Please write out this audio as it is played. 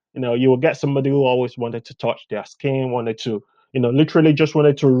You will get somebody who always wanted to touch their skin, wanted to, literally just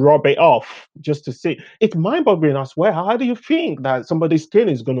wanted to rub it off just to see. It's mind-boggling as well. How do you think that somebody's skin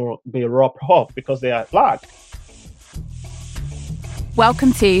is going to be rubbed off because they are black?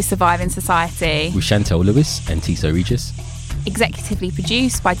 Welcome to Surviving Society with Chantel Lewis and Tiso Regis. Executively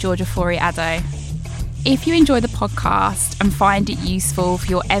produced by Georgia Fori-Addo. If you enjoy the podcast and find it useful for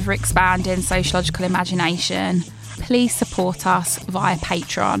your ever-expanding sociological imagination, please support us via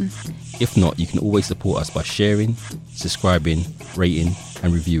Patreon. If not, you can always support us by sharing, subscribing, rating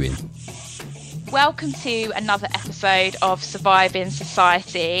and reviewing. Welcome to another episode of Surviving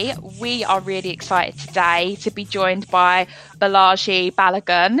Society. We are really excited today to be joined by Balaji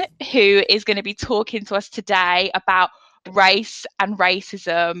Balogun, who is going to be talking to us today about race and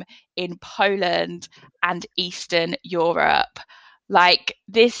racism in Poland and Eastern Europe. Like,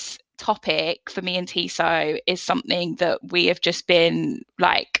 this topic for me and Tiso is something that we have just been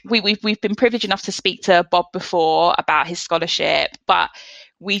we've been privileged enough to speak to Bob before about his scholarship, but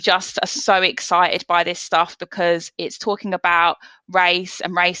we just are so excited by this stuff because it's talking about race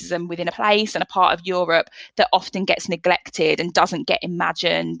and racism within a place and a part of Europe that often gets neglected and doesn't get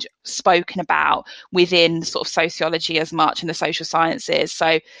imagined, spoken about within sort of sociology as much and the social sciences.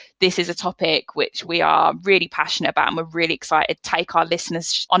 So this is a topic which we are really passionate about, and we're really excited to take our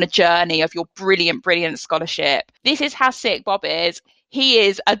listeners on a journey of your brilliant scholarship. This is how sick Bob is. He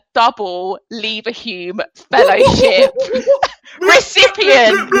is a double Leverhulme Fellowship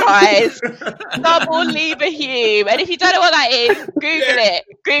recipient, guys. Double Leverhulme. And if you don't know what that is, Google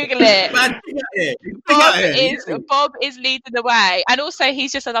it. Bob is leading the way. And also,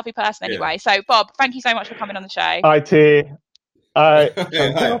 he's just a lovely person anyway. So, Bob, thank you so much for coming on the show. Hi, T.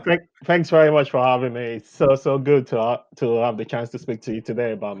 Thanks very much for having me. It's so good to have the chance to speak to you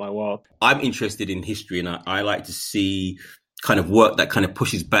today about my work. I'm interested in history, and I like to see kind of work that kind of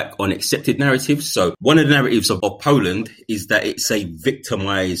pushes back on accepted narratives. So one of the narratives of Poland is that it's a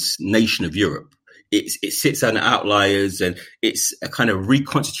victimized nation of Europe. It sits on the outliers, and it's a kind of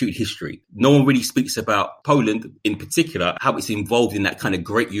reconstituted history. No one really speaks about Poland in particular, how it's involved in that kind of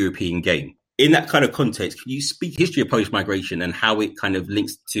great European game. In that kind of context, can you speak history of Polish migration and how it kind of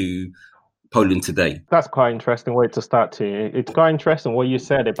links to Poland today? That's quite an interesting way to start to. It's quite interesting what you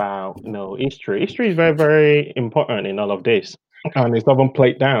said about, history. History is very, very important in all of this, and it's often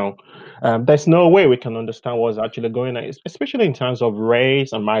played down. There's no way we can understand what's actually going on, especially in terms of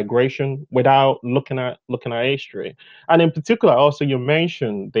race and migration, without looking at history. And in particular, also, you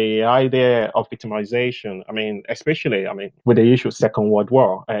mentioned the idea of victimization. Especially with the issue of Second World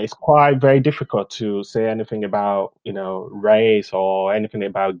War, it's quite very difficult to say anything about, race or anything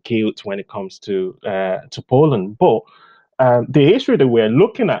about guilt when it comes to Poland. But the history that we're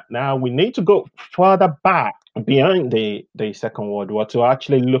looking at now, we need to go further back behind the Second World War to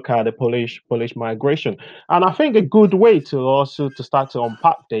actually look at the Polish migration. And I think a good way to start to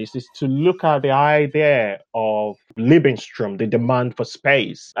unpack this is to look at the idea of Lebensraum, the demand for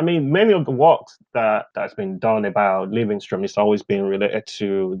space. Many of the works that's been done about Lebensraum is always been related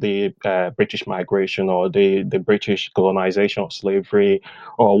to the British migration or the British colonization of slavery,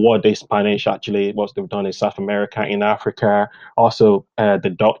 or what the Spanish what they've done in South America, in Africa, also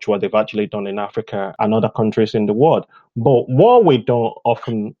the Dutch, what they've actually done in Africa and other countries in the world. But what we don't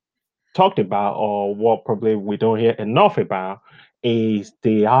often talk about, or what probably we don't hear enough about, is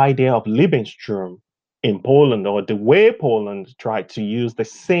the idea of Lebensraum in Poland, or the way Poland tried to use the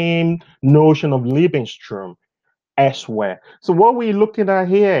same notion of Lebensraum elsewhere. So what we're looking at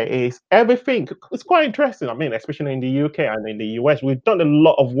here is everything. It's quite interesting. Especially in the UK and in the US, we've done a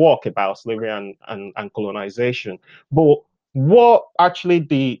lot of work about slavery and colonization. But what actually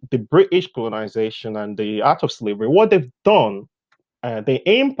the British colonization and the art of slavery, what they've done, the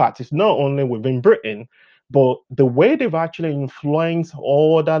impact is not only within Britain, but the way they've actually influenced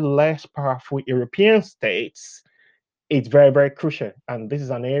all the less powerful European states. It's very, very crucial. And this is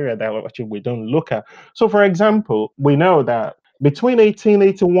an area that actually we don't look at. So, for example, we know that between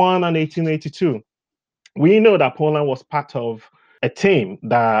 1881 and 1882, we know that Poland was part of a team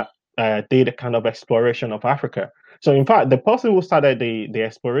that did a kind of exploration of Africa. So, in fact, the person who started the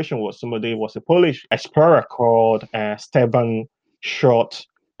exploration was a Polish explorer called Stefan Short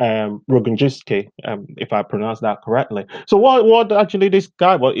Rogozinski, if I pronounce that correctly. So, what actually this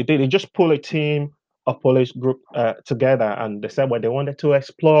guy, what he did, he just pulled a team of Polish group together, and they said they wanted to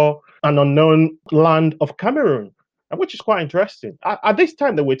explore an unknown land of Cameroon, which is quite interesting. At this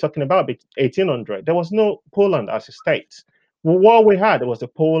time that we're talking about, 1800, there was no Poland as a state. What we had was a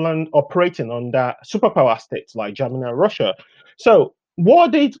Poland operating under superpower states like Germany and Russia. So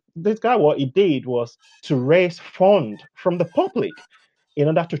what he did was to raise funds from the public in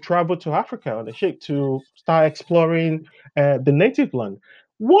order to travel to Africa on the ship to start exploring the native land.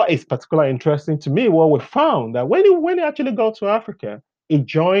 What is particularly interesting to me, what we found that when he actually got to Africa, he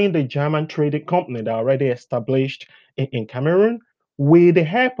joined the German trading company that already established in Cameroon. With the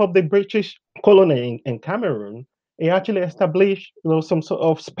help of the British colony in Cameroon, he actually established some sort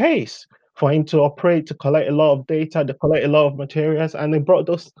of space for him to operate, to collect a lot of data, to collect a lot of materials, and they brought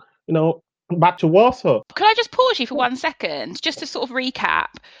those, back to Warsaw. Can I just pause you for 1 second, just to sort of recap?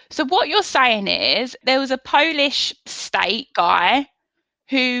 So what you're saying is there was a Polish state guy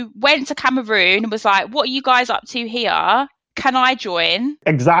who went to Cameroon and was like, what are you guys up to here? Can I join?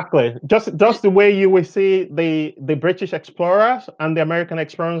 Exactly. Just the way you will see the British explorers and the American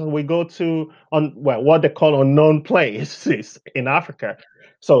explorers we go to on what they call unknown places in Africa.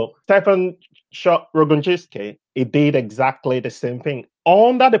 So Stefan Rogozinski, he did exactly the same thing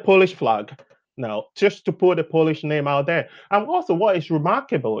under the Polish flag. Now, just to put the Polish name out there. And also what is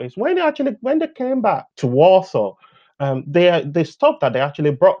remarkable is when they came back to Warsaw, the stuff that they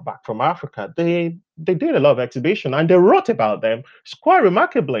actually brought back from Africa, they did a lot of exhibition and they wrote about them. It's quite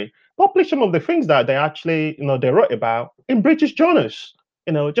remarkably published some of the things that they actually, they wrote about in British journals,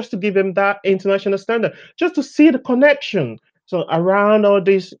 just to give them that international standard, just to see the connection. So around all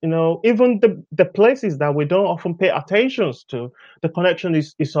this, even the places that we don't often pay attention to, the connection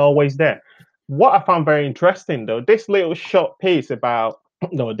is always there. What I found very interesting, though, this little short piece about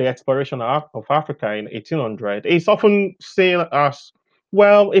the exploration of Africa in 1800 is often seen as,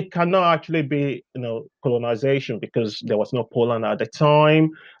 well, it cannot actually be, colonization because there was no Poland at the time.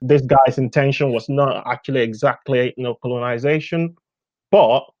 This guy's intention was not actually exactly, colonization.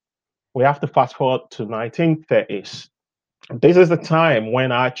 But we have to fast forward to 1930s. This is the time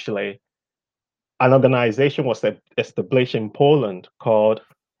when actually an organization was established in Poland called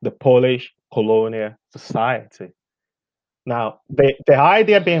the Polish Colonial Society. Now, the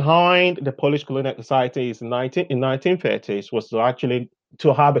idea behind the Polish Colonial Society is in 1930s was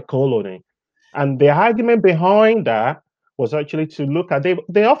to have a colony. And the argument behind that was actually to look at,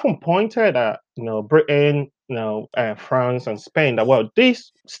 they often pointed at, Britain, France and Spain, that, well,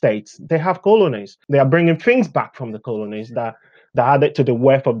 these states, they have colonies. They are bringing things back from the colonies that added to the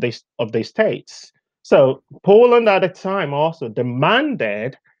wealth of these states. So Poland at the time also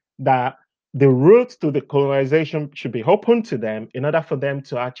demanded that the routes to the colonization should be open to them in order for them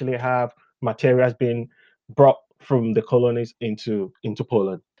to actually have materials being brought from the colonies into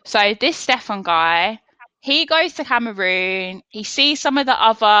Poland. So this Stefan guy, he goes to Cameroon, he sees some of the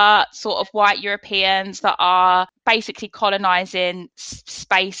other sort of white Europeans that are basically colonizing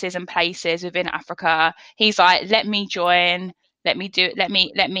spaces and places within Africa. He's like, let me join, let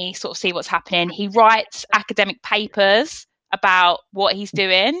me sort of see what's happening. He writes academic papers about what he's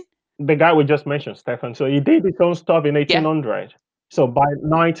doing. The guy we just mentioned, Stefan, so he did his own stuff in 1800. Yeah. So by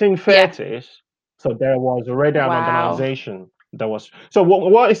 1930s, so there was already an organization that was. So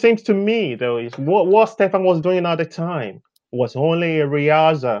what it seems to me, though, is what Stefan was doing at the time was only a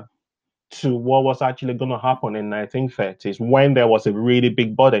rehearsal to what was actually going to happen in 1930s when there was a really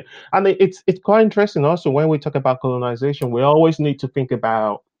big body. And it's quite interesting also when we talk about colonization, we always need to think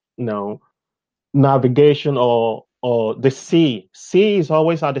about, navigation or the sea. Sea is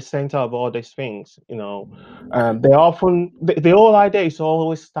always at the center of all these things. They often the whole idea is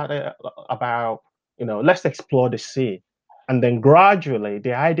always started about let's explore the sea, and then gradually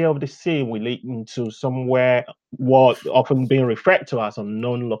the idea of the sea will lead into somewhere what often being referred to as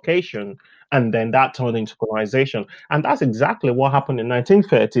unknown location, and then that turned into colonization. And that's exactly what happened in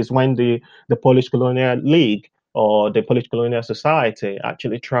 1930s when the Polish Colonial League or the Polish Colonial Society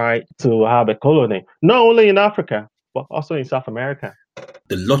actually tried to have a colony, not only in Africa, but also in South America.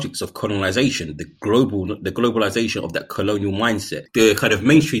 The logics of colonization, the globalization of that colonial mindset, the kind of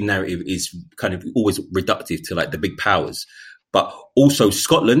mainstream narrative is kind of always reductive to like the big powers. But also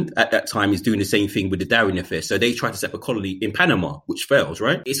Scotland at that time is doing the same thing with the Darien affair. So they tried to set up a colony in Panama, which fails,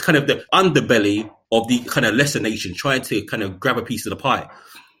 right? It's kind of the underbelly of the kind of lesser nation trying to kind of grab a piece of the pie.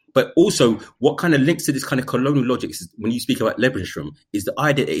 But also, what kind of links to this kind of colonial logic is, when you speak about Lebensraum, is the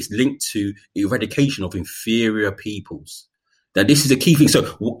idea that it's linked to eradication of inferior peoples. Now, this is a key thing.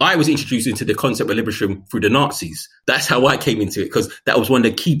 So I was introduced into the concept of Lebensraum through the Nazis. That's how I came into it, because that was one of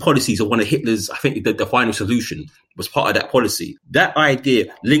the key policies of one of Hitler's, I think the final solution was part of that policy. That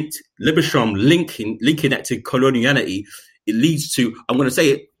idea linked Lebensraum, linking that to coloniality, it leads to, I'm going to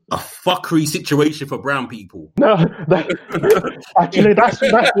say it a fuckery situation for brown people. No, actually, that's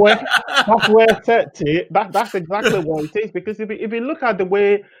where set it. That's exactly what it is. Because if you look at the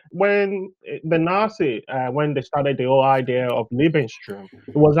way when the Nazi when they started the whole idea of Lebensraum,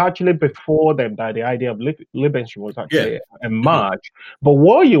 it was actually before them that the idea of Lebensraum was actually emerged. But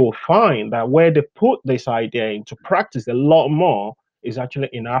what you will find that where they put this idea into practice a lot more is actually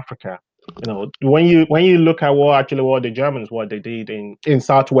in Africa. You know, when you look at what the Germans what they did in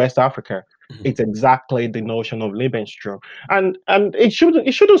Southwest Africa, it's exactly the notion of Lebensraum, and it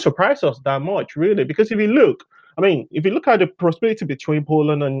shouldn't surprise us that much, really, because if you look at the prosperity between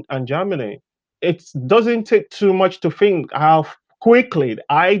Poland and Germany, it doesn't take too much to think how quickly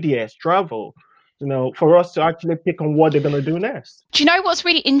the ideas travel, you know, for us to actually pick on what they're going to do next. Do you know what's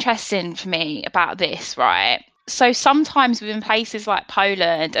really interesting for me about this, right? So sometimes within places like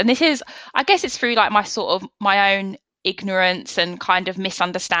Poland, and this is, I guess it's through like my own ignorance and kind of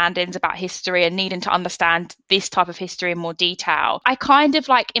misunderstandings about history and needing to understand this type of history in more detail, I kind of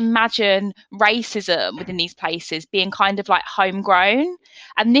like imagine racism within these places being kind of like homegrown.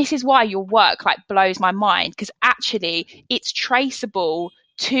 And this is why your work like blows my mind, because actually it's traceable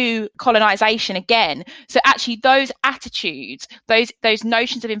to colonization again. So actually those attitudes, those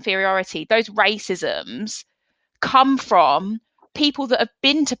notions of inferiority, those racisms come from people that have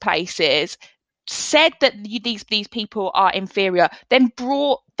been to places, said that these people are inferior, then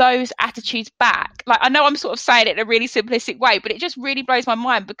brought those attitudes back. Like, I know I'm sort of saying it in a really simplistic way, but it just really blows my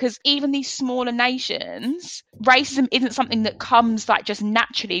mind, because even these smaller nations, racism isn't something that comes like just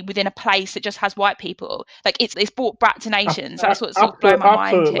naturally within a place that just has white people. Like it's brought back to nations. That's what's sort of blown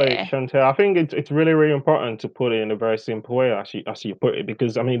my mind here. Chantel, I think it's really, really important to put it in a very simple way, as you put it,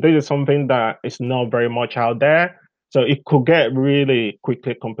 because I mean, this is something that is not very much out there. So it could get really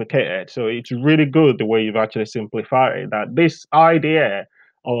quickly complicated. So it's really good the way you've actually simplified it, that this idea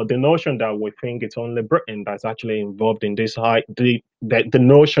or the notion that we think it's only Britain that's actually involved in this the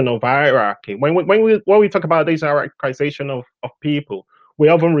notion of hierarchy. When we talk about this hierarchization of people, we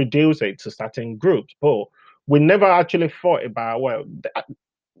often reduce it to certain groups, but we never actually thought about, well,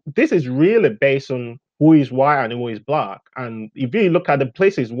 this is really based on who is white and who is black. And if you look at the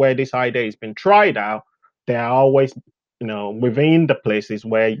places where this idea has been tried out, they are always, you know, within the places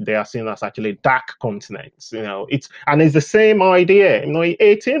where they are seen as actually dark continents. You know, it's the same idea. You know, in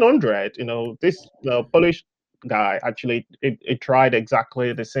 1800, you know, this Polish guy actually it tried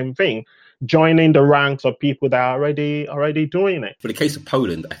exactly the same thing, joining the ranks of people that are already doing it. For the case of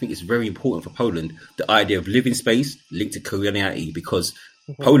Poland, I think it's very important for Poland the idea of living space linked to coloniality, because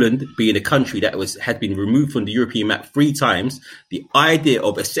Poland, being a country that had been removed from the European map 3 times, the idea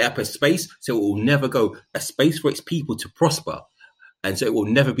of set up a space so it will never go, a space for its people to prosper, and so it will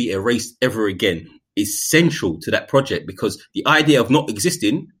never be erased ever again, is central to that project, because the idea of not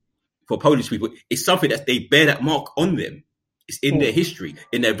existing for Polish people is something that they bear that mark on them. It's in their history,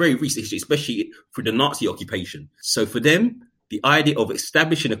 in their very recent history, especially through the Nazi occupation. So for them, the idea of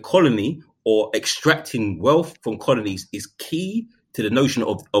establishing a colony or extracting wealth from colonies is key to the notion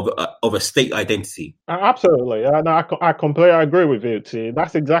of a state identity. Absolutely, and I completely agree with you. Too.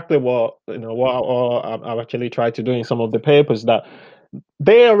 That's exactly what I've actually tried to do in some of the papers. That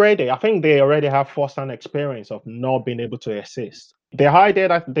I think they already have first-hand experience of not being able to exist. The idea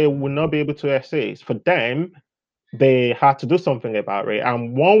that they will not be able to exist, for them, they had to do something about it.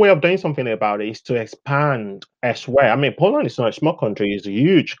 And one way of doing something about it is to expand elsewhere. I mean, Poland is not a small country; it's a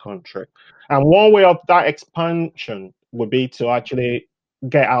huge country, and one way of that expansion would be to actually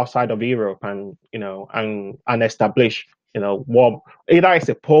get outside of Europe and, you know, and establish, you know, what either it's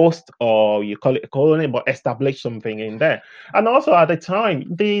a post or you call it a colony, but establish something in there. And also at the time,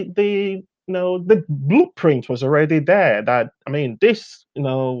 the blueprint was already there. That, I mean, this, you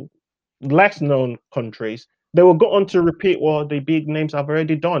know, less known countries, they will go on to repeat what the big names have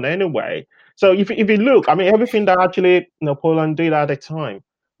already done anyway. So if you look, I mean, everything that actually, you know, Poland did at the time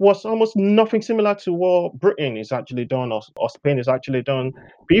was almost nothing similar to what Britain is actually done or Spain is actually done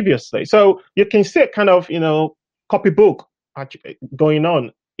previously. So you can see kind of, you know, copybook going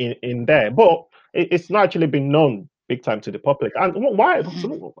on in there, but it's not actually been known big time to the public. And why?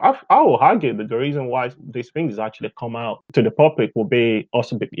 I will argue that the reason why these things actually come out to the public will be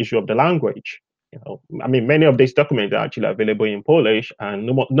also the issue of the language. You know, I mean, many of these documents are actually available in Polish, and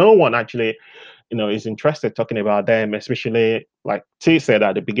no one actually, you know, is interested talking about them, especially like T said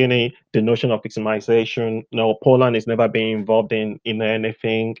at the beginning, the notion of victimization. You know, Poland has never been involved in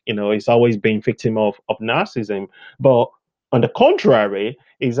anything. You know, it's always been victim of Nazism. But on the contrary,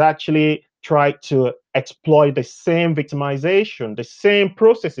 it's actually tried to exploit the same victimization, the same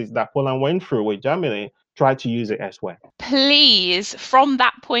processes that Poland went through with Germany, try to use it elsewhere. Please, from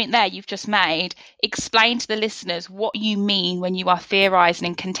that point there you've just made, explain to the listeners what you mean when you are theorizing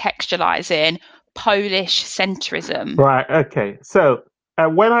and contextualizing Polish centrism. Right. Okay. So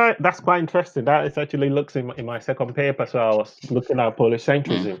that's quite interesting. That is actually looks in my second paper. So I was looking at Polish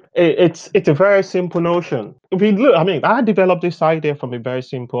centrism. It's a very simple notion. If we look, I mean, I developed this idea from a very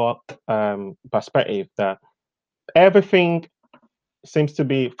simple perspective that everything seems to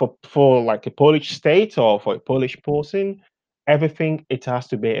be for like a Polish state or for a Polish person, everything it has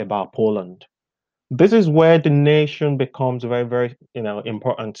to be about Poland. This is where the nation becomes very, very,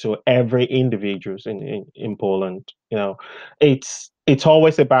 important to every individuals in Poland. It's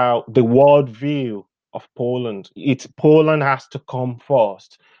always about the world view of Poland. It's Poland has to come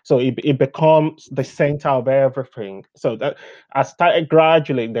first. So it becomes the center of everything. So that I started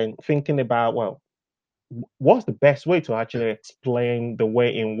gradually then thinking about, well, what's the best way to actually explain the way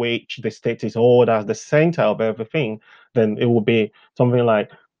in which the state is held as the center of everything? Then it will be something like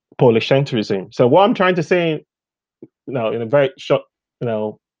Polish centrism. So what I'm trying to say, in a very short,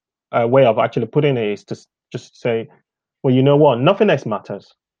 way of actually putting it is to just say, well, you know what? Nothing else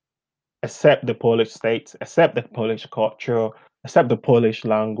matters except the Polish state, except the Polish culture, except the Polish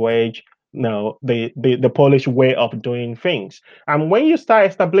language, the Polish way of doing things. And when you start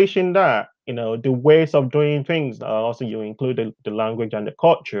establishing that, the ways of doing things, also you include the language and the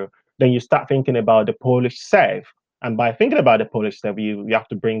culture, then you start thinking about the Polish self. And by thinking about the Polish self, you have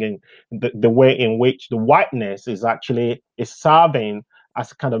to bring in the way in which the whiteness is serving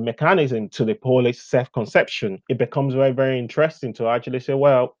as a kind of mechanism to the Polish self-conception. It becomes very, very interesting to actually say,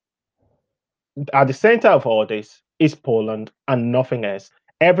 well, at the center of all this is Poland and nothing else.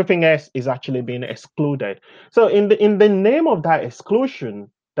 Everything else is actually being excluded. So in the name of that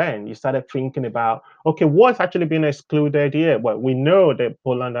exclusion, then you started thinking about, okay, what's actually being excluded here? Well, we know that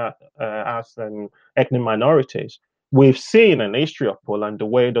Poland has ethnic minorities. We've seen in the history of Poland the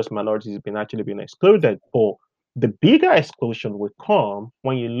way those minorities have been actually being excluded. But the bigger exclusion will come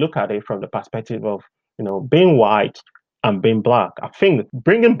when you look at it from the perspective of, being white and being black. I think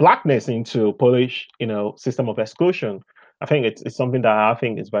bringing blackness into Polish, system of exclusion, I think it's something that I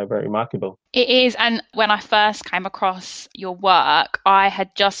think is very, very remarkable. It is. And when I first came across your work, I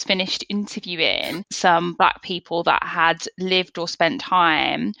had just finished interviewing some Black people that had lived or spent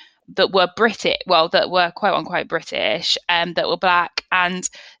time that were British, that were quote unquote British, that were Black and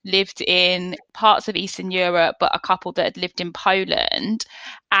lived in parts of Eastern Europe, but a couple that had lived in Poland.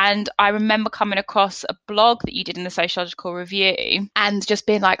 And I remember coming across a blog that you did in the Sociological Review and just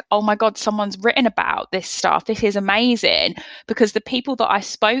being like, oh my God, someone's written about this stuff. This is amazing. Because the people that I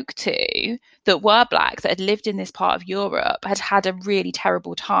spoke to that were Black, that had lived in this part of Europe, had a really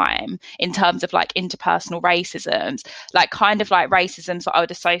terrible time in terms of like interpersonal racisms, like kind of like racisms that I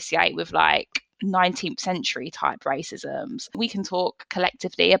would associate with like 19th century type racisms. We can talk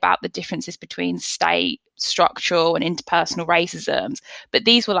collectively about the differences between state, structural and interpersonal racisms, but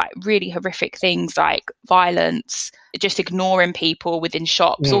these were like really horrific things like violence, just ignoring people within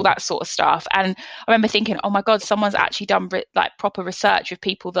shops, all that sort of stuff. And I remember thinking, oh my God, someone's actually done like proper research with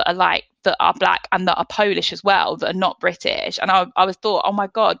people that are Black and that are Polish as well, that are not British. And I was thought, oh my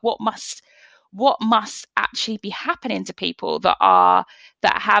God, what must actually be happening to people that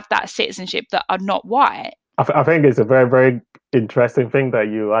have that citizenship that are not white? I think it's a very, very interesting thing that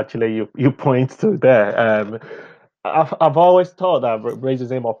you point to there. I've always thought that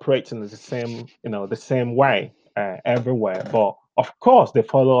racism operates in the same way everywhere, but of course they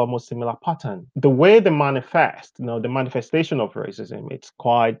follow almost similar pattern. The way they manifest, the manifestation of racism, it's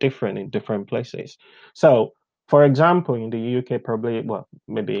quite different in different places. So, for example, in the UK, probably, well,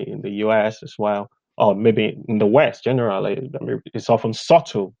 maybe in the US as well, or maybe in the West generally, it's often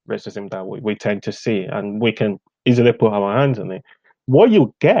subtle racism that we tend to see, and we can easily put our hands on it. What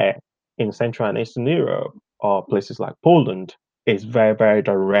you get in Central and Eastern Europe or places like Poland is very, very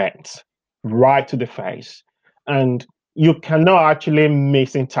direct, right to the face. And you cannot actually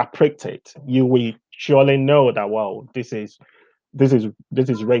misinterpret it. You will surely know that, well, this is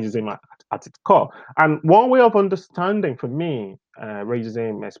racism at its core. And one way of understanding for me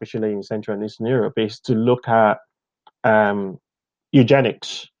racism, especially in Central and Eastern Europe, is to look at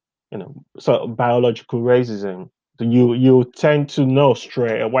eugenics, so biological racism. You tend to know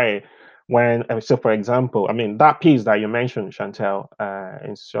straight away when, so for example, I mean, that piece that you mentioned, Chantel,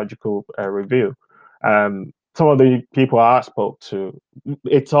 in Sociological Review, some of the people I spoke to,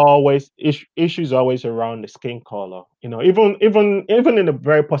 it's always issues always around the skin color. Even in a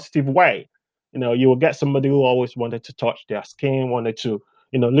very positive way. You will get somebody who always wanted to touch their skin, wanted to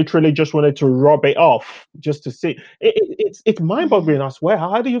literally just wanted to rub it off just to see. It's mind-boggling as well.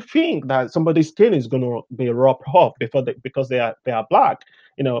 How do you think that somebody's skin is going to be rubbed off because they are black?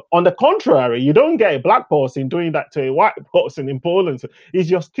 On the contrary, you don't get a black person doing that to a white person in Poland. So is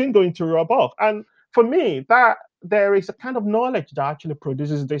your skin going to rub off? And for me, that there is a kind of knowledge that actually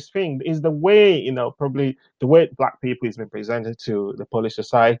produces this thing is the way, probably the way black people is being presented to the Polish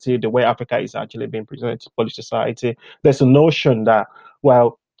society, the way Africa is actually being presented to Polish society. There's a notion that,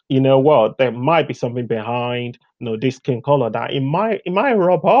 well, you know what, there might be something behind, this skin color that it might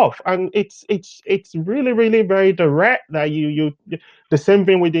rub off. And it's really, really very direct that you the same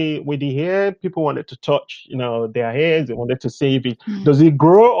thing with the hair. People wanted to touch, their hairs. They wanted to see if does it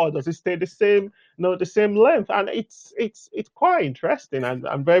grow or does it stay the same, the same length. And it's quite interesting and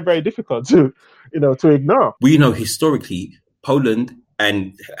very, very difficult to ignore. We know historically Poland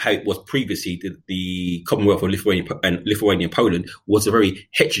and how it was previously, the Commonwealth of Lithuania and Poland was a very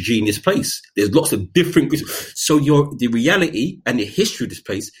heterogeneous place. There's lots of different groups. So the reality and the history of this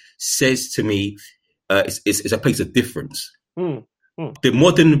place says to me, it's a place of difference. The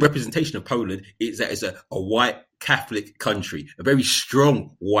modern representation of Poland is that it's a white Catholic country, a very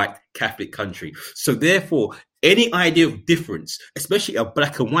strong white Catholic country. So therefore, any idea of difference, especially a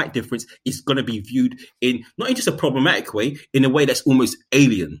black and white difference, is going to be viewed in not in just a problematic way, in a way that's almost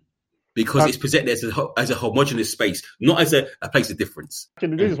alien, because it's presented as a homogenous space, not as a place of difference.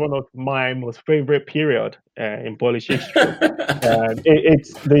 Actually, this is one of my most favorite period in Polish history.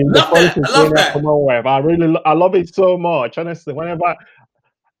 It's the Polish Commonwealth. I love it so much. Honestly, whenever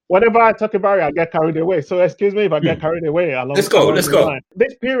I talk about it, I get carried away. So excuse me if I get carried away. Let's go.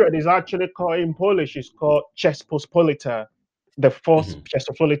 This period is actually called, in Polish, it's called Rzeczpospolita. The first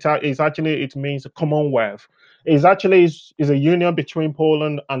Rzeczpospolita is actually, it means Commonwealth. It's actually is a union between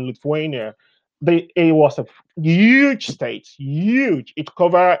Poland and Lithuania. It was a huge state, huge. It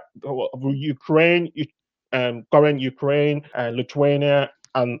covered Ukraine, current Ukraine, Lithuania,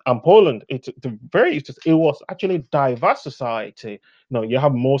 and Poland. It was actually a diverse society. You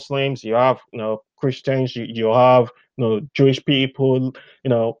have Muslims, you have Christians, you have Jewish people.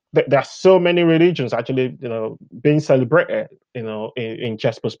 There are so many religions actually being celebrated in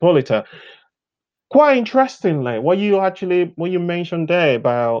Rzeczpospolita. Quite interestingly, what you mentioned there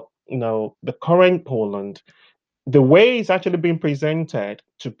about the current Poland, the way it's actually being presented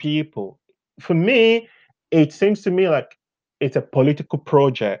to people, for me, it seems to me like it's a political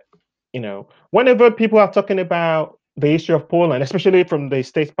project. Whenever people are talking about the history of Poland, especially from the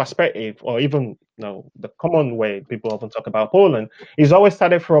state's perspective, or even the common way people often talk about Poland, is always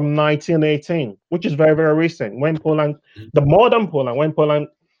started from 1918, which is very, very recent. When Poland, the modern Poland, when Poland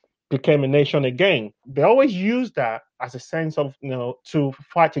became a nation again, they always use that as a sense of to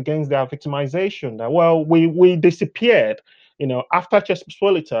fight against their victimization. That we disappeared. After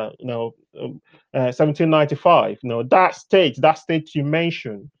Rzeczpospolita, 1795, that state you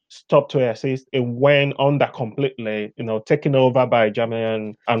mentioned stopped to exist. It went under completely, taken over by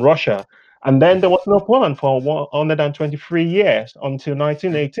Germany and Russia. And then there was no Poland for 123 years until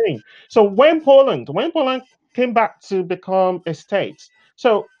 1918. So when Poland came back to become a state,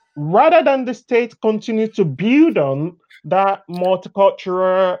 so rather than the state continue to build on that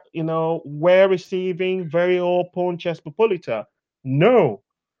multicultural, we're receiving very open Rzeczpospolita, no,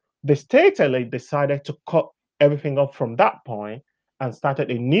 the state elite decided to cut everything up from that point and started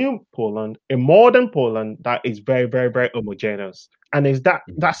a new Poland, a modern Poland that is very, very, very homogeneous. And it's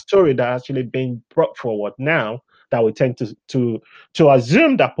that story that actually being brought forward now that we tend to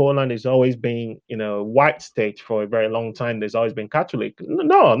assume that Poland has always been, white state for a very long time. There's always been Catholic.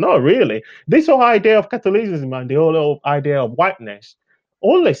 No, not really. This whole idea of Catholicism and the whole idea of whiteness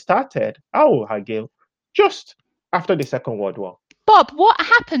only started, just after the Second World War. Bob, what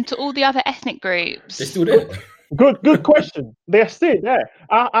happened to all the other ethnic groups? They're still there. Good question. They're still there.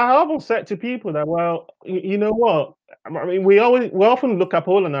 I often said to people that, well, you know what? I mean, we often look at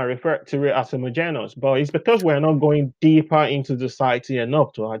Poland and refer to it as homogeneous, but it's because we're not going deeper into society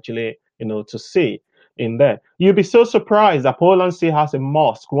enough to actually, to see in there. You'd be so surprised that Poland still has a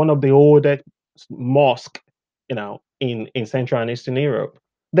mosque, one of the oldest mosques, in Central and Eastern Europe.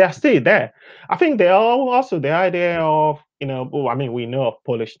 They are still there. I think they are also the idea of, we know of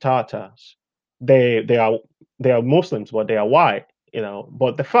Polish Tatars. They are Muslims, but they are white,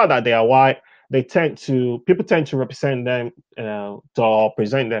 But the fact that they are white, people tend to represent them, to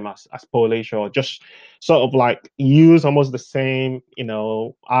present them as Polish, or just sort of like use almost the same,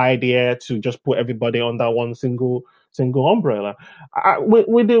 idea to just put everybody under one single umbrella.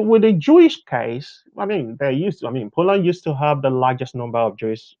 With the Jewish case, Poland used to have the largest number of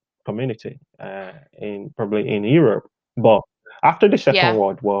Jewish community in Europe, but After the Second Yeah.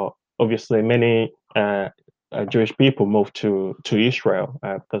 World War, obviously many Jewish people moved to Israel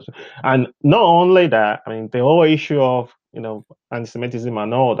and not only that, I mean, the whole issue of anti-Semitism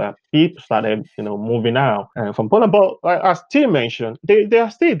and all that, people started moving out from Poland. But as Tim mentioned, they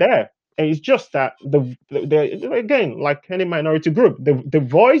are still there. And it's just that again, like any minority group, the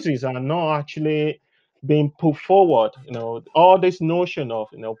voices are not actually being put forward. All this notion of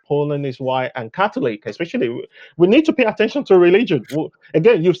Poland is white and Catholic, especially, we need to pay attention to religion.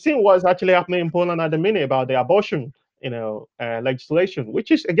 Again, you've seen what's actually happening in Poland at the minute about the abortion legislation,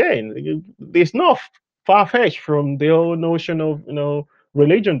 which is, again, it's not far-fetched from the whole notion of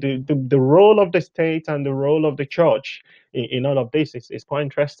religion. The role of the state and the role of the church in all of this is quite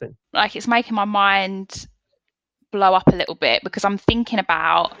interesting. Like, it's making my mind blow up a little bit, because I'm thinking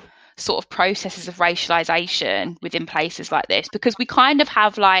about sort of processes of racialization within places like this, because we kind of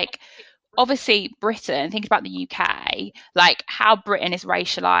have, like, obviously Britain, think about the UK, like how Britain is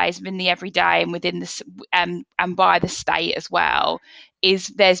racialized within the everyday and within this and by the state as well, is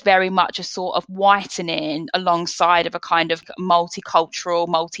there's very much a sort of whitening alongside of a kind of multicultural,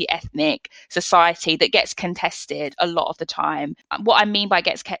 multi-ethnic society that gets contested a lot of the time. What I mean by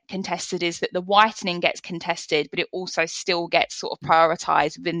gets contested is that the whitening gets contested, but it also still gets sort of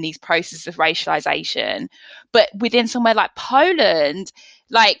prioritized within these processes of racialization. But within somewhere like Poland,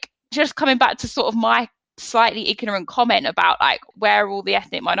 like, just coming back to sort of my slightly ignorant comment about, like, where are all the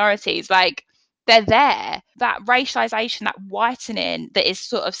ethnic minorities, like, they're there. That racialization, that whitening that is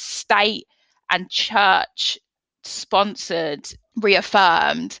sort of state and church sponsored,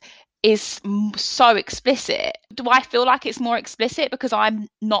 reaffirmed, is so explicit. Do I feel like it's more explicit because I'm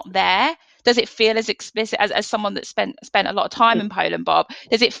not there? Does it feel as explicit as someone that spent a lot of time in Poland, Bob?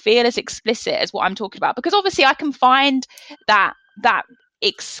 Does it feel as explicit as what I'm talking about? Because obviously I can find that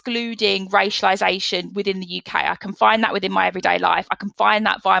excluding racialization within the UK. I can find that within my everyday life. I can find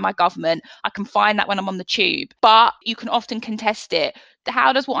that via my government. I can find that when I'm on the tube. But you can often contest it.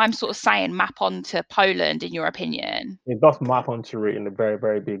 How does what I'm sort of saying map onto Poland, in your opinion? It does map onto it in a very,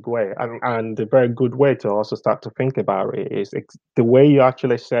 very big way. And a very good way to also start to think about it is the way you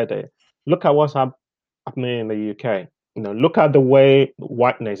actually said it. Look at what's happening in the UK. Look at the way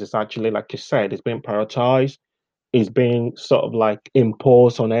whiteness is actually, like you said, it's being prioritized. Is being sort of like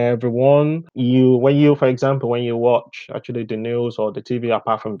imposed on everyone. For example, when you watch actually the news or the TV,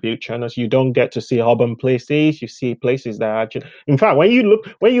 apart from view channels, you don't get to see urban places. You see places that are actually, in fact, when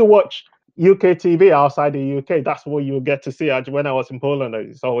you watch UK TV outside the UK, that's what you get to see. Actually, when I was in Poland,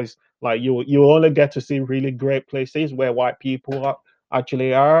 it's always like you only get to see really great places where white people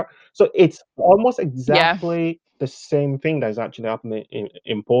actually are. So it's almost exactly the same thing that is actually happening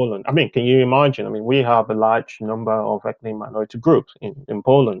in Poland. I mean, can you imagine? I mean, we have a large number of ethnic minority groups in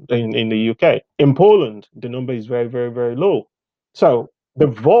Poland, in the UK. In Poland, the number is very, very, very low. So the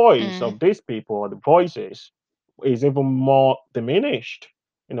voice of these people, or the voices, is even more diminished,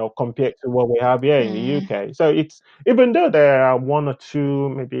 compared to what we have here in the UK. So it's, even though there are one or two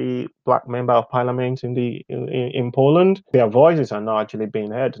maybe black member of parliament in Poland, their voices are not actually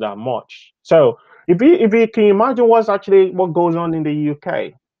being heard that much. So if you can imagine what goes on in the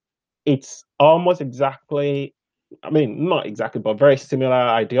UK, it's almost exactly, I mean, not exactly, but very similar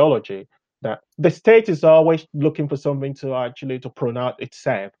ideology, that the state is always looking for something to pronounce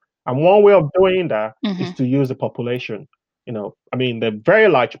itself. And one way of doing that is to use the population. I mean, the very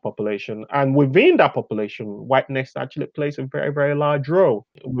large population, and within that population, whiteness actually plays a very, very large role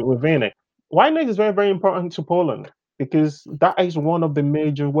within it. Whiteness is very, very important to Poland, because that is one of the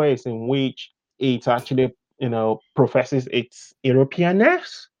major ways in which it actually, professes its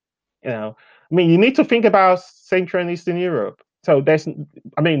Europeanness. I mean, you need to think about Central and Eastern Europe. So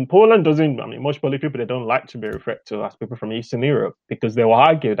Poland doesn't, most Polish people, they don't like to be referred to as people from Eastern Europe, because they will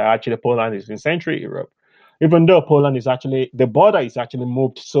argue that actually Poland is in Central Europe. Even though Poland is actually, the border is actually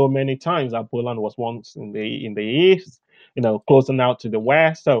moved so many times, that Poland was once in the east, closer now to the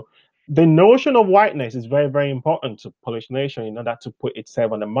west. So the notion of whiteness is very, very important to Polish nation in order to put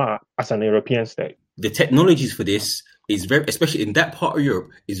itself on the map as an European state. The technologies for this is very, especially in that part of Europe,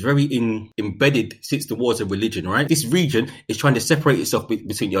 is very embedded since the wars of religion, right? This region is trying to separate itself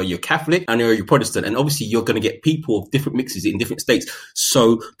between your Catholic and your Protestant. And obviously you're going to get people of different mixes in different states.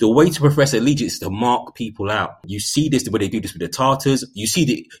 So the way to profess allegiance is to mark people out. You see this, the way they do this with the Tartars. You see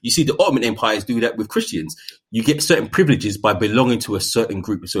the Ottoman empires do that with Christians. You get certain privileges by belonging to a certain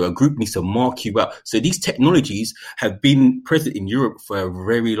group. So a group needs to mark you out. So these technologies have been present in Europe for a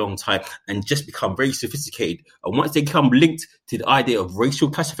very long time and just become very sophisticated. And once they become linked to the idea of racial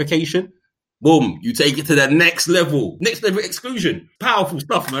classification, Boom, you take it to the next level exclusion. Powerful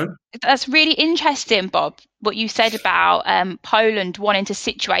stuff, man. That's really interesting, Bob, what you said about Poland wanting to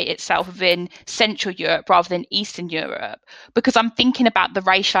situate itself within Central Europe rather than Eastern Europe, because I'm thinking about the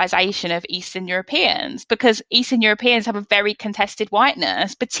racialization of Eastern Europeans, because Eastern Europeans have a very contested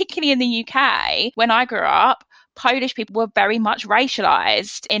whiteness, particularly in the UK. When I grew up, Polish people were very much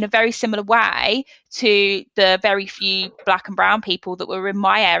racialized in a very similar way to the very few black and brown people that were in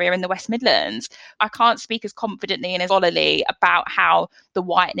my area in the West Midlands. I can't speak as confidently and as scholarly about how the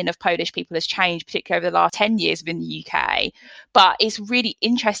whitening of Polish people has changed, particularly over the last 10 years within the UK. But it's really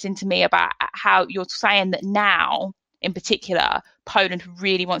interesting to me about how you're saying that now, in particular, Poland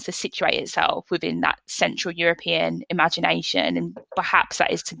really wants to situate itself within that Central European imagination, and perhaps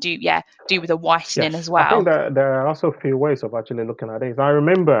that is to do with the whitening as well. I think that there are also a few ways of actually looking at this. I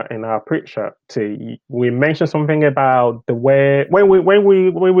remember in our preacher, we mentioned something about the way when we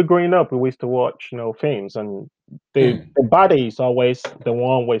were growing up, we used to watch films, and the baddie is always the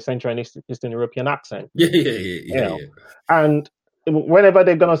one with Central and Eastern European accent. Yeah. And whenever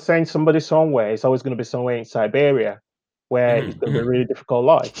they're gonna send somebody somewhere, it's always gonna be somewhere in Siberia, where it's going to be a really difficult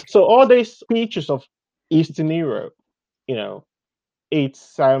life. So all these features of Eastern Europe,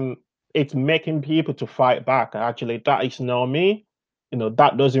 it's making people to fight back. Actually, that is not me.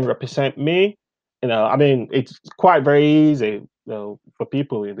 That doesn't represent me. I mean, it's quite very easy, for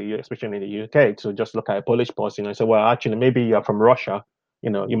people especially in the UK, to just look at a Polish person and say, well, actually, maybe you're from Russia.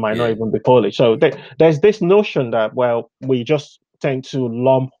 You might not even be Polish. So there's this notion that, well, we just tend to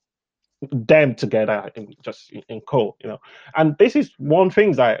lump them together in court, and this is one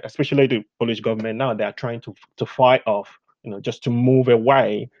thing that especially the Polish government now, they are trying to fight off, just to move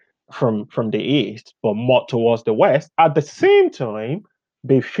away from the East but more towards the West. At the same time,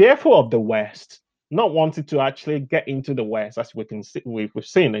 be fearful of the West, not wanting to actually get into the West, as we can see, we've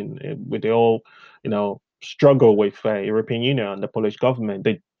seen with the whole struggle with European Union and the Polish government.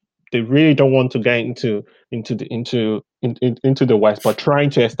 They really don't want to get into the West, but trying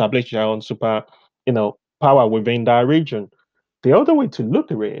to establish their own super, power within that region. The other way to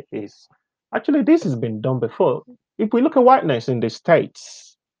look at it is actually this has been done before. If we look at whiteness in the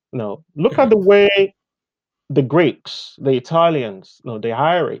States, look at the way the Greeks, the Italians, the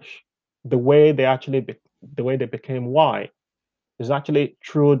Irish, the way they became white is actually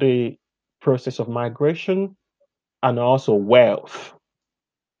through the process of migration and also wealth.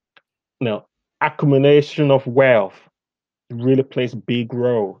 Accumulation of wealth really plays big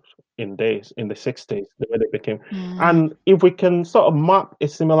roles in the 60s, the way they became. And if we can sort of map a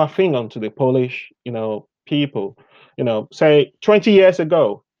similar thing onto the Polish, people, say 20 years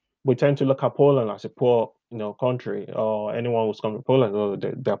ago, we tend to look at Poland as a poor, country, or anyone who's come to Poland, or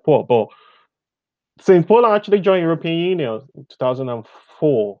they're poor. But since Poland actually joined European Union in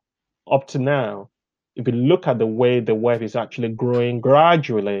 2004 up to now, if you look at the way the wealth is actually growing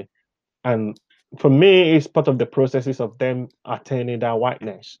gradually, and for me, it's part of the processes of them attaining that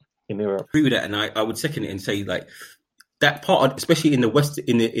whiteness in Europe. I agree with that, and I would second it and say, like, that part, especially in the West,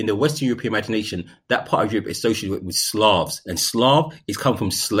 in the Western European imagination, that part of Europe is associated with Slavs, and Slav is come from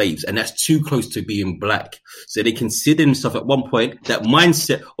slaves, and that's too close to being black. So they consider themselves at one point that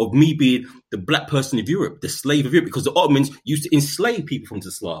mindset of me being the black person of Europe, the slave of Europe, because the Ottomans used to enslave people from the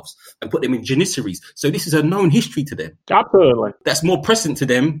Slavs and put them in janissaries. So this is a known history to them. Absolutely. That's more present to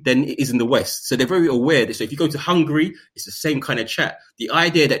them than it is in the West. So they're very aware that, so if you go to Hungary, it's the same kind of chat. The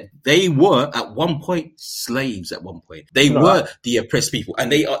idea that they were at one point slaves at one point. They were the oppressed people,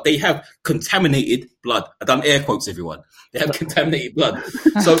 and they have contaminated blood. I've done air quotes, everyone. They have contaminated blood.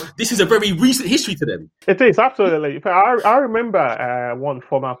 So this is a very recent history to them. It is, absolutely. I remember one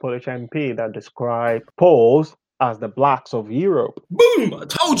former Polish MP that described Poles as the blacks of Europe. Boom! I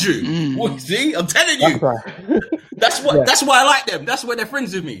told you. Well, see, I'm telling you. That's right. That's why I like them. That's why they're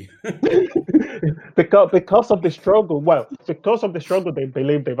friends with me. because of the struggle. Well, because of the struggle they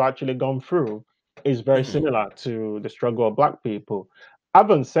believe they've actually gone through is very similar to the struggle of black people.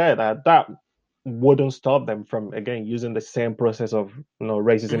 Having said that wouldn't stop them from, again, using the same process of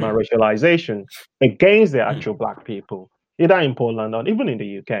racism and racialization against the actual black people, either in Poland or even in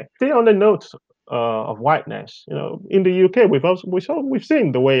the UK. Still on the note of whiteness, in the UK, we've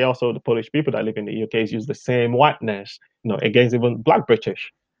seen the way also the Polish people that live in the UK use the same whiteness, against even black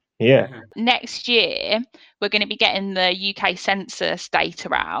British. Yeah. Next year, we're going to be getting the UK census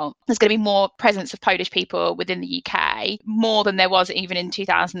data out, there's going to be more presence of Polish people within the UK, more than there was even in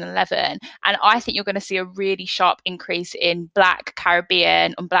 2011. And I think you're going to see a really sharp increase in Black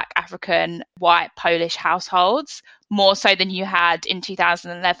Caribbean and Black African white Polish households, more so than you had in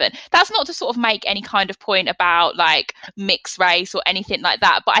 2011. That's not to sort of make any kind of point about like mixed race or anything like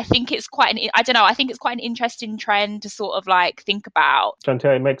that, but I think it's quite I think it's quite an interesting trend to sort of like think about.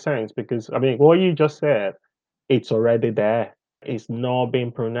 Chantel, it makes sense because, I mean, what you just said, it's already there. It's not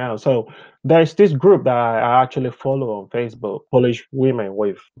being pronounced. So there's this group that I actually follow on Facebook, Polish women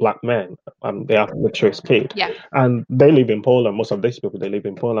with Black men. They have the trace kid. Yeah. And they live in Poland. Most of these people, they live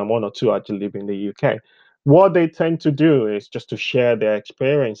in Poland. One or two actually live in the UK. What they tend to do is just to share their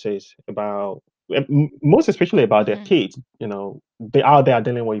experiences about, most especially about their kids. You know, they are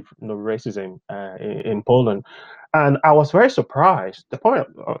dealing with racism in Poland. And I was very surprised. The point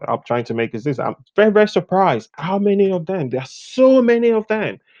I'm trying to make is this: I'm very, very surprised how many of them. There are so many of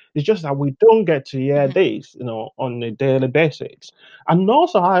them. It's just that we don't get to hear this, on a daily basis. And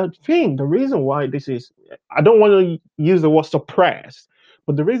also, I think the reason why this is, I don't want to use the word suppressed,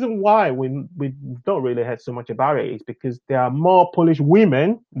 but the reason why we don't really hear so much about it is because there are more Polish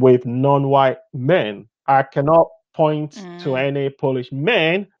women with non-white men. I cannot point to any Polish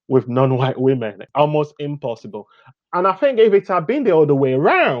men with non-white women. Almost impossible. And I think if it had been the other way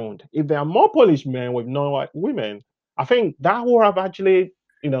around, if there are more Polish men with non-white women, I think that would have actually,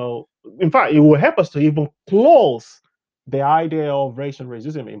 in fact, it will help us to even close the idea of racial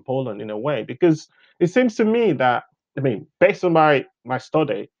racism in Poland in a way, because it seems to me that, I mean, based on my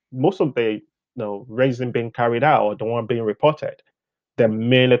study, most of the racism being carried out, or the one being reported,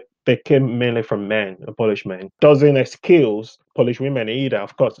 they came mainly from men, Polish men. Doesn't excuse Polish women either.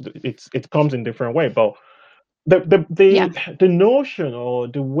 Of course, it comes in different way, but the notion or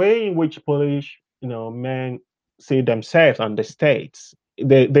the way in which Polish men see themselves and the states,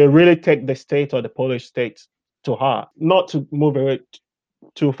 they really take the state or the Polish state to heart. Not to move away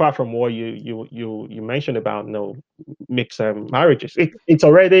too far from what you mentioned about mixed marriages. It's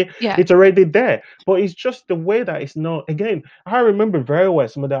already there, but it's just the way that it's not. Again, I remember very well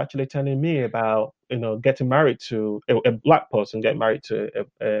somebody actually telling me about getting married to a Black person, getting married to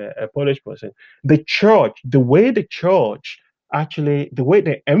a Polish person. The way the church actually, the way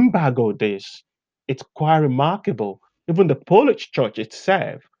they embargo this, it's quite remarkable. Even the Polish church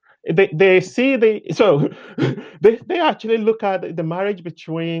itself, they actually look at the marriage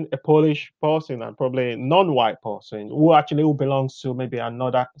between a Polish person and probably a non-white person who belongs to maybe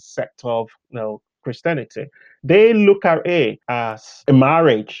another sect of Christianity. They look at it as a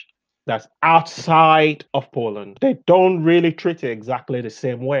marriage that's outside of Poland. They don't really treat it exactly the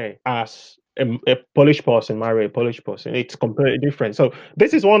same way as a Polish person marry a Polish person. It's completely different. So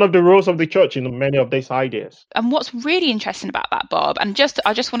this is one of the rules of the church in many of these ideas. And what's really interesting about that, Bob, and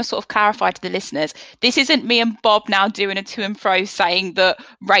I just want to sort of clarify to the listeners, this isn't me and Bob now doing a to and fro saying that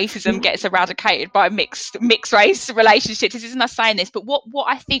racism gets eradicated by mixed race relationships. This isn't us saying this, but what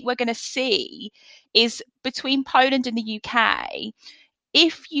I think we're going to see is between Poland and the UK,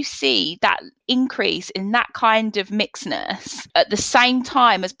 if you see that increase in that kind of mixedness at the same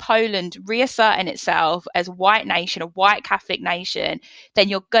time as Poland reasserting itself as a white nation, a white Catholic nation, then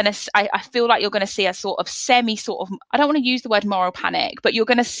I feel like you're going to see a sort of I don't want to use the word moral panic, but you're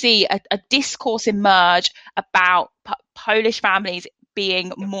going to see a discourse emerge about Polish families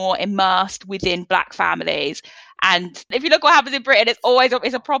being more immersed within Black families. And if you look what happens in Britain,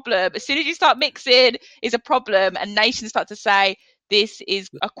 it's a problem. As soon as you start mixing, it's a problem, and nations start to say, this is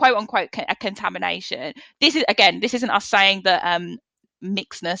a quote unquote a contamination. This isn't us saying that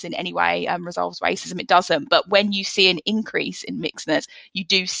mixedness in any way resolves racism. It doesn't. But when you see an increase in mixedness, you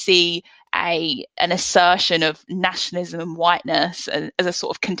do see an assertion of nationalism and whiteness as a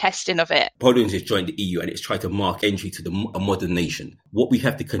sort of contesting of it. Poland has joined the EU and it's tried to mark entry to a modern nation. What we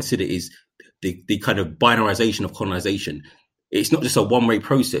have to consider is the kind of binarization of colonization. It's not just a one-way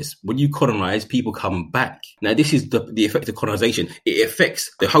process. When you colonize, people come back. Now, this is the effect of colonization. It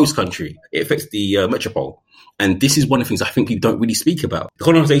affects the host country. It affects the metropole. And this is one of the things I think people don't really speak about. The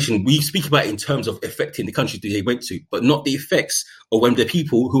colonization, we speak about it in terms of affecting the countries that they went to, but not the effects of when the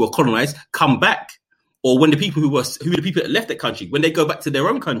people who are colonized come back, or when the people who are the people that left that country, when they go back to their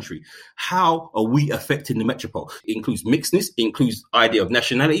own country. How are we affecting the metropole? It includes mixedness, it includes idea of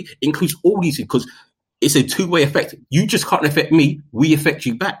nationality, it includes all these things, because it's a two-way effect. You just can't affect me. We affect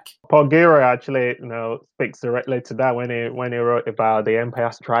you back. Paul Gilroy actually, speaks directly to that when he wrote about The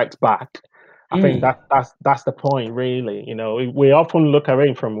Empire Strikes Back. I think that's the point, really. We often look at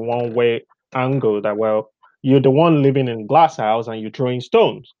it from one way angle that, well, you're the one living in a glass house and you're throwing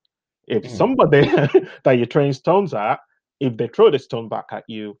stones. If somebody that you're throwing stones at, if they throw the stone back at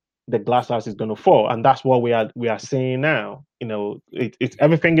you, the glass house is going to fall, and that's what we are seeing now. It's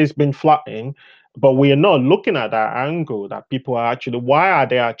everything is been flattened, but we are not looking at that angle that people are actually. Why are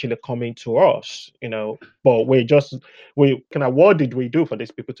they actually coming to us? But we kind of, what did we do for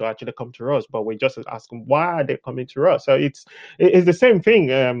these people to actually come to us? But we just asking, why are they coming to us? So it's the same thing.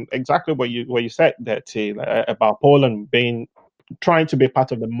 Exactly what you said there, T, about Poland trying to be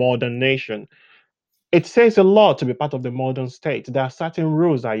part of the modern nation. It says a lot to be part of the modern state. There are certain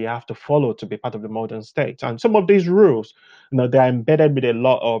rules that you have to follow to be part of the modern state, and some of these rules, they are embedded with a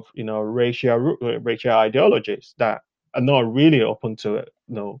lot of racial ideologies that are not really open to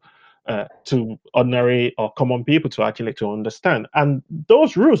to ordinary or common people to understand. And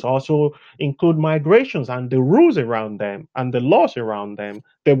those rules also include migrations and the rules around them and the laws around them.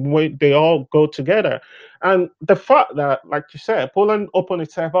 They all go together. And the fact that, like you said, Poland opened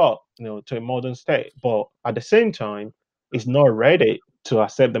itself up, to a modern state, but at the same time, is not ready to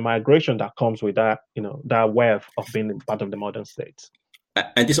accept the migration that comes with that, that wave of being part of the modern states.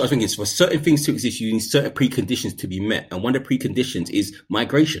 And this, I think, is for certain things to exist, you need certain preconditions to be met. And one of the preconditions is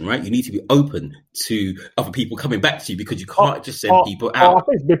migration, right? You need to be open to other people coming back to you, because you can't just send people out. I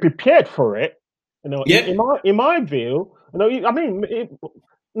think be prepared for it. In my view,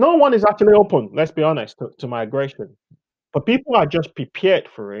 no one is actually open, let's be honest, to migration. But people are just prepared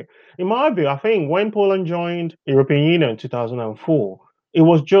for it. In my view, I think when Poland joined the European Union in 2004, it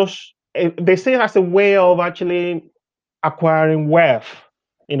was just, they see it as a way of actually acquiring wealth,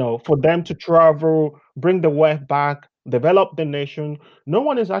 for them to travel, bring the wealth back, develop the nation. No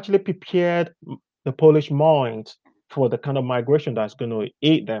one is actually prepared the Polish mind for the kind of migration that's going to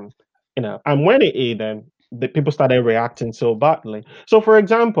eat them, and when it ate them, the people started reacting so badly. So, for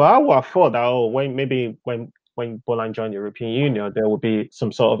example, I would have thought that, when Poland joined the European Union, there will be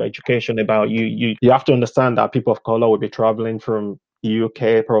some sort of education about you have to understand that people of color will be traveling from the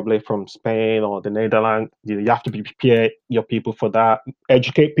UK, probably from Spain or the Netherlands. You have to be prepared your people for that,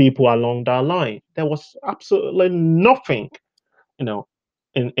 educate people along that line. There was absolutely nothing, in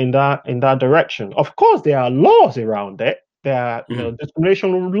that direction. Of course, there are laws around it. There are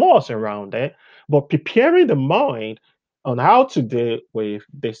discrimination laws around it, but preparing the mind on how to deal with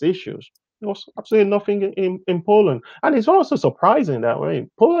these issues, there was absolutely nothing in Poland. And it's also surprising that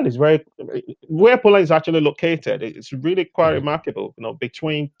Poland is where Poland is actually located. It's really quite remarkable,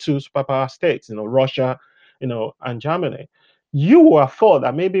 between two superpower states, Russia, and Germany. You would have thought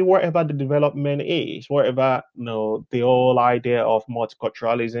that maybe wherever the development is, wherever, the whole idea of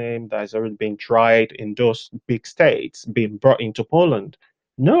multiculturalism that has already been tried in those big states being brought into Poland.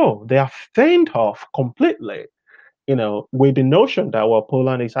 No, they are fanned off completely, with the notion that,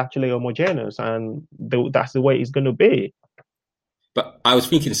 Poland is actually homogeneous and that's the way it's going to be. But I was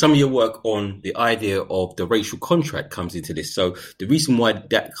thinking some of your work on the idea of the racial contract comes into this. So the reason why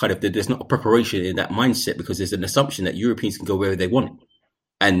that there's not a preparation in that mindset, because there's an assumption that Europeans can go wherever they want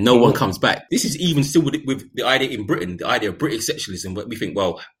and no one comes back. This is even still with the idea in Britain, the idea of British exceptionalism, where we think,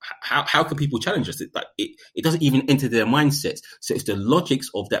 well, how can people challenge us? It doesn't even enter their mindsets. So it's the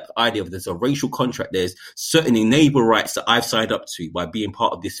logics of that idea of there's a racial contract. There's certain enable rights that I've signed up to by being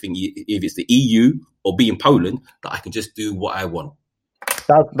part of this thing, if it's the EU or being Poland, that I can just do what I want.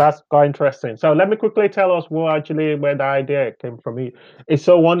 That's quite interesting. So let me quickly tell us where the idea came from. It's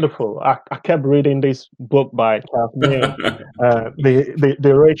so wonderful. I kept reading this book by Charles Mill,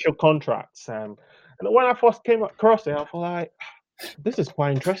 the racial contracts. And when I first came across it, I thought, like, this is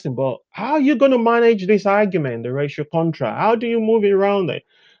quite interesting, but how are you going to manage this argument, the racial contract? How do you move around it?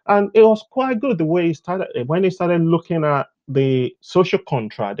 And it was quite good the way he started, when he started looking at the social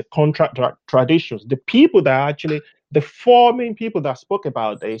contract, the contract traditions, the people that actually, the four main people that spoke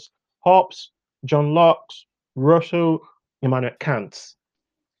about this: Hobbes, John Locke, Rousseau, Immanuel Kant.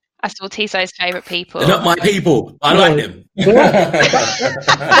 That's all Tiso's favourite people. They're not my people. I like them.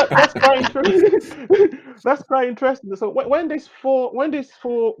 That's quite interesting. That's quite interesting. So when these four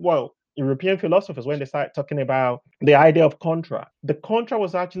European philosophers, when they started talking about the idea of contract, the contract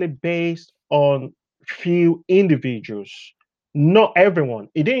was actually based on few individuals, not everyone.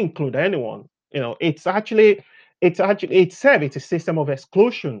 It didn't include anyone. It's a system of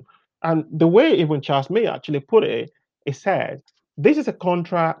exclusion. And the way even Charles May actually put it, he said, this is a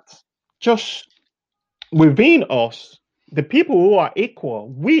contract just within us, the people who are equal,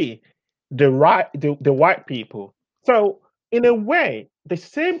 we, the white people. So in a way, the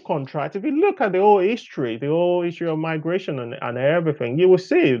same contract, if you look at the whole history of migration and everything, you will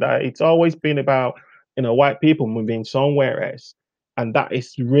see that it's always been about, white people moving somewhere else. And that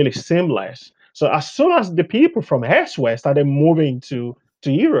is really seamless. So as soon as the people from elsewhere started moving to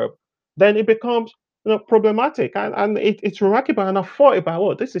Europe, then it becomes problematic. And it's remarkable. And I thought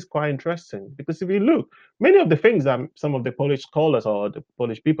about, this is quite interesting, because if you look, many of the things that some of the Polish scholars or the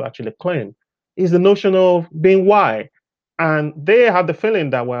Polish people actually claim is the notion of being white. And they have the feeling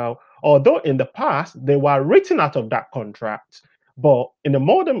that, well, although in the past they were written out of that contract, but in the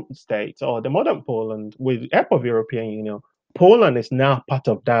modern state or the modern Poland, with the help of European Union, Poland is now part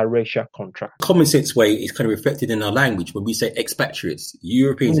of that racial contract. Common sense way is kind of reflected in our language when we say expatriates.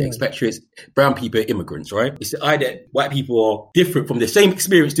 Europeans are expatriates, brown people are immigrants, right? It's the idea that white people are different from the same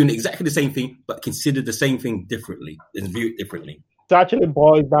experience, doing exactly the same thing, but consider the same thing differently and view it differently. It actually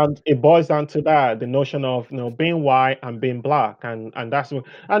boils down to that, the notion of being white and being black, and that's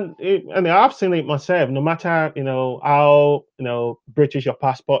and I've seen it myself. No matter how British your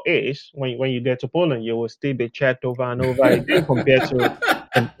passport is, when you get to Poland, you will still be checked over and over again compared to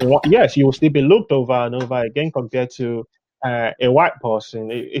yes, you will still be looked over and over again compared to a white person.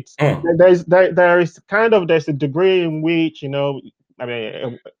 There's a degree in which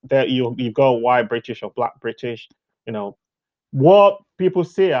that you go white British or black British, what people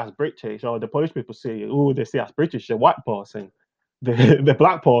see as British, or the Polish people see, they see as British, the white person, the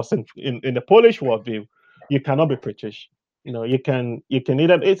black person in the Polish worldview, you cannot be British. You can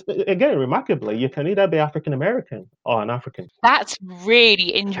either, it's again remarkably, you can either be African American or an African. That's really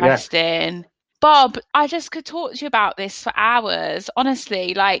interesting. Yeah. Bob, I just could talk to you about this for hours.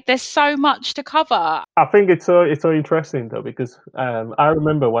 Honestly, there's so much to cover. I think it's so interesting though, because I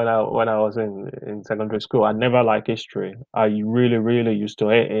remember when I was in secondary school, I never liked history. I really, really used to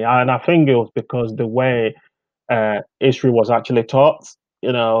hate it, and I think it was because the way history was actually taught.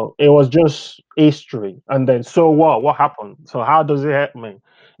 It was just history, and then so what happened? So how does it help me?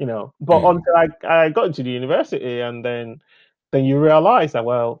 But until I got into the university, and then you realize that,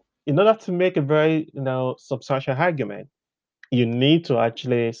 well, in order to make a very substantial argument, you need to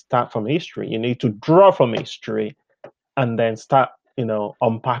actually start from history. You need to draw from history, and then start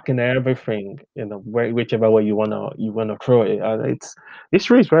unpacking everything whichever way you wanna throw it. And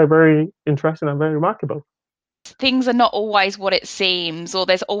history is very, very interesting and very remarkable. Things are not always what it seems, or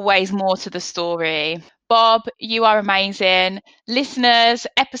there's always more to the story. Bob, you are amazing. Listeners,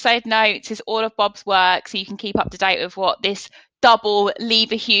 episode notes is all of Bob's work, so you can keep up to date with what this double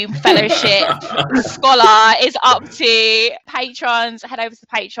Leverhulme Fellowship scholar is up to. Patrons, head over to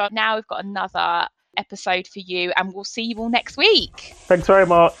Patreon. Now we've got another episode for you, and we'll see you all next week. Thanks very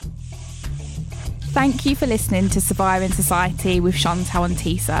much. Thank you for listening to Surviving Society with Chantal and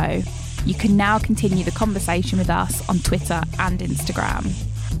Tissot. You can now continue the conversation with us on Twitter and Instagram.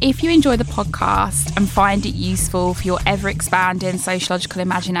 If you enjoy the podcast and find it useful for your ever-expanding sociological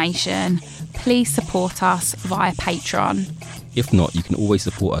imagination, please support us via Patreon. If not, you can always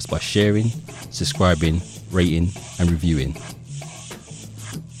support us by sharing, subscribing, rating and reviewing.